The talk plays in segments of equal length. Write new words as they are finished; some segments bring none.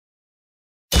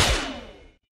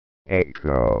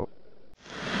Hedgehog.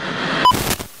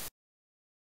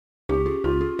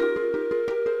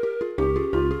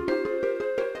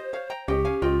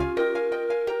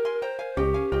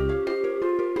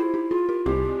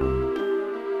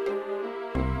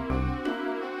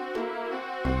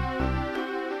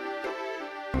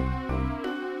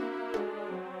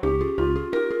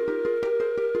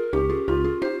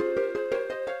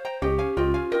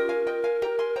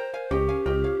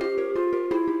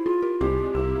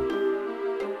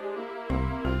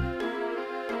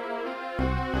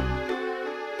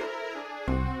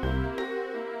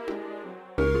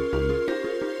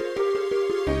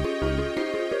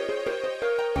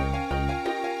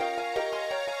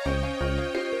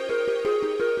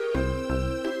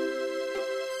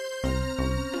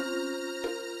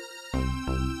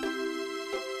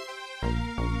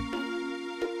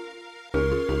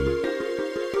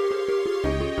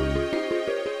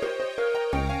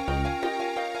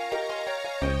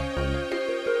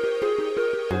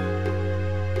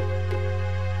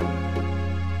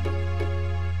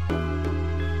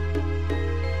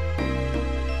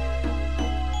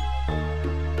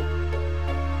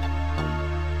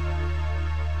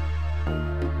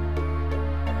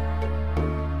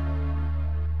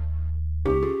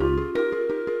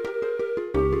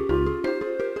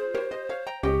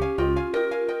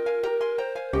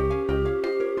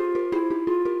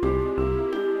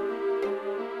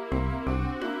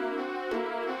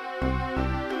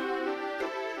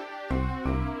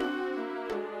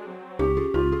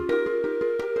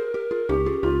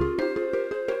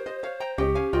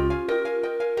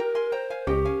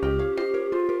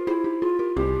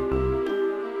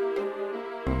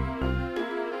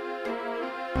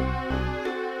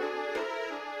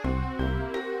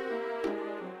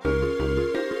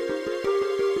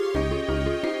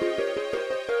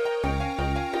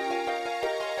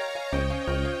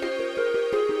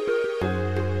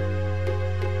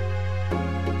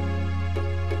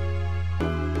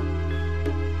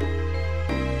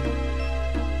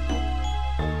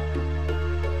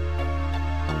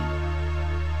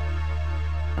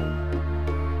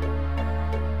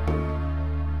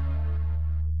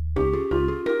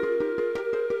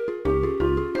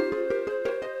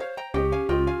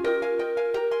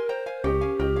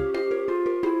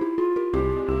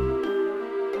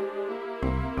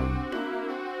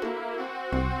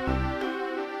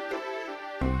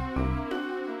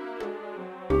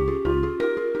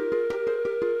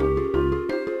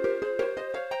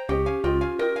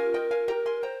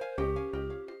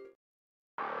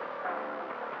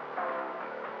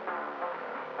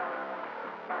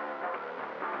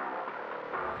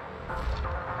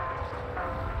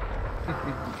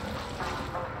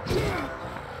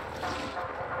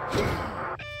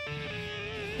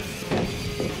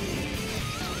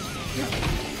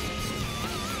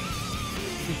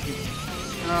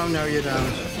 Oh, no, you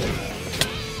don't.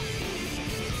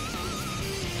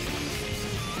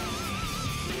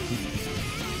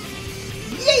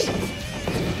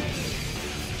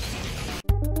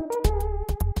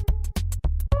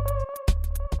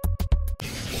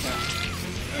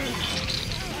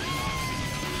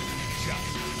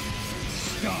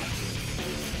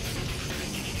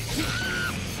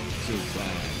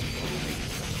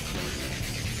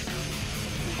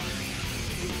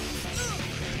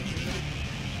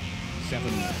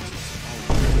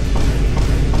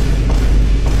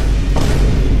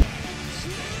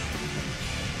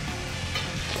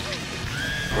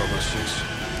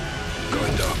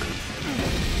 Going dark.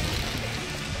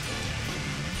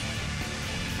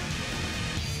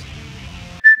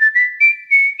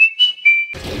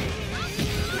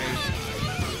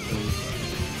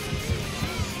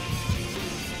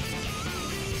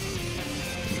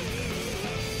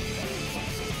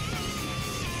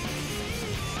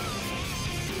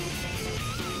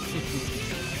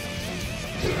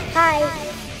 Hi.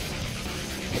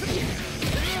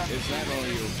 Is that all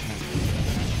you have?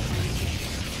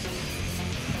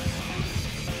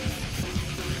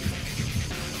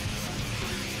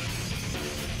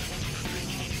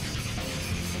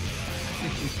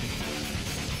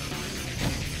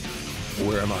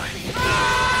 Where am I?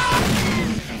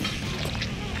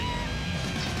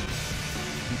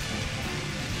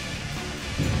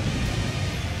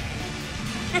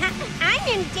 I'm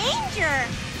in danger.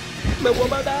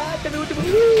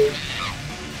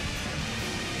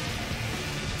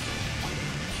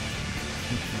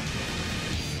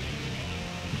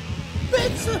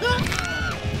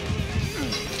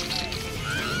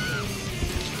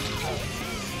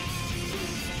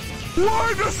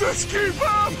 Why does this keep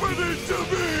happening to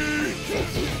me?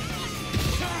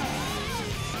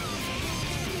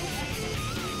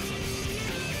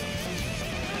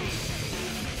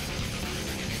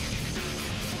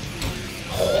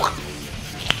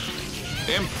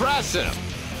 Impressive.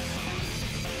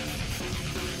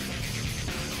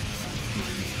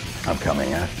 I'm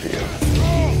coming after you.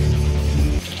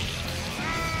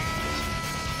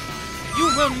 You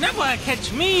will never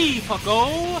catch me,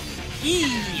 Poco.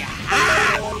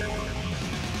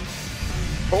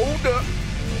 Hold up.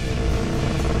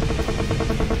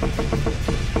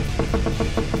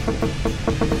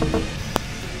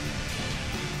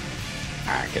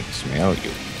 I can smell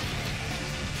you.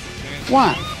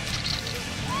 What?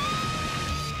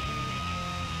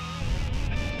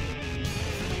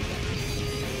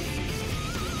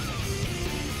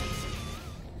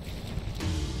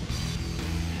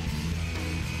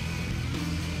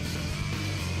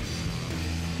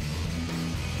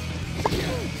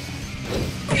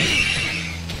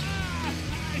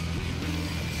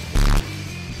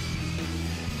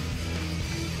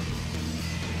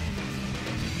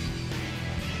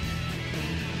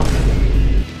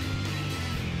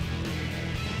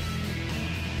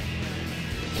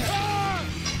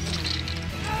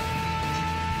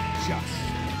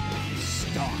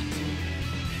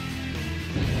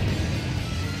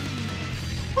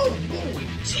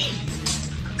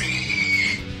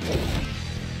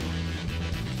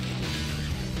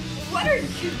 What are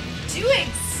you doing,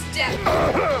 Step?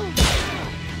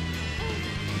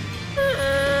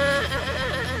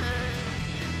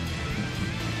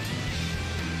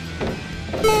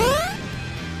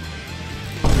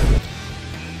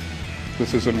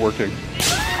 This isn't working.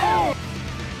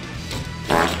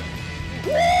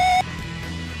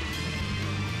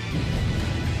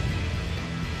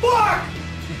 Fuck!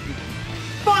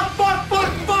 Fuck, fuck,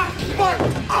 fuck, fuck, fuck!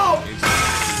 Oh!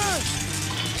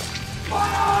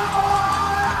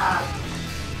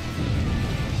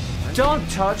 Don't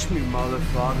touch me,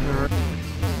 motherfucker.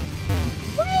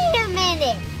 Wait a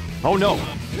minute. Oh no!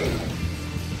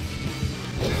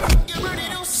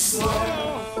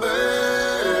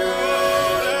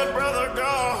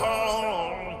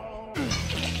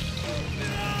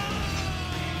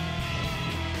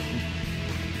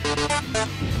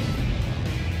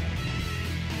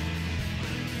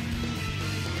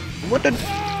 What the?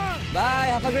 Bye,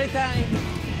 have a great time.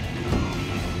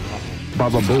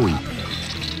 Baba Booey.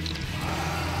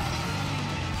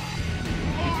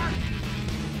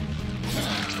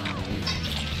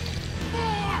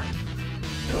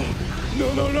 No,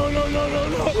 no, no, no, no, no,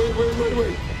 no! Wait, wait, wait,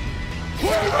 wait!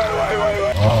 Wait.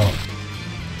 Oh.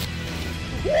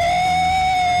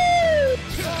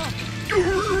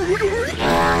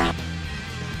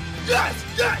 Yes,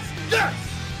 yes, yes,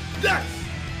 yes!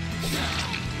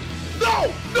 No,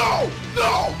 no,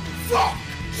 no! Fuck!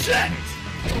 Shit!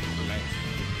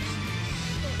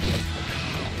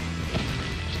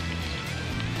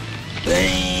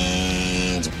 Bang!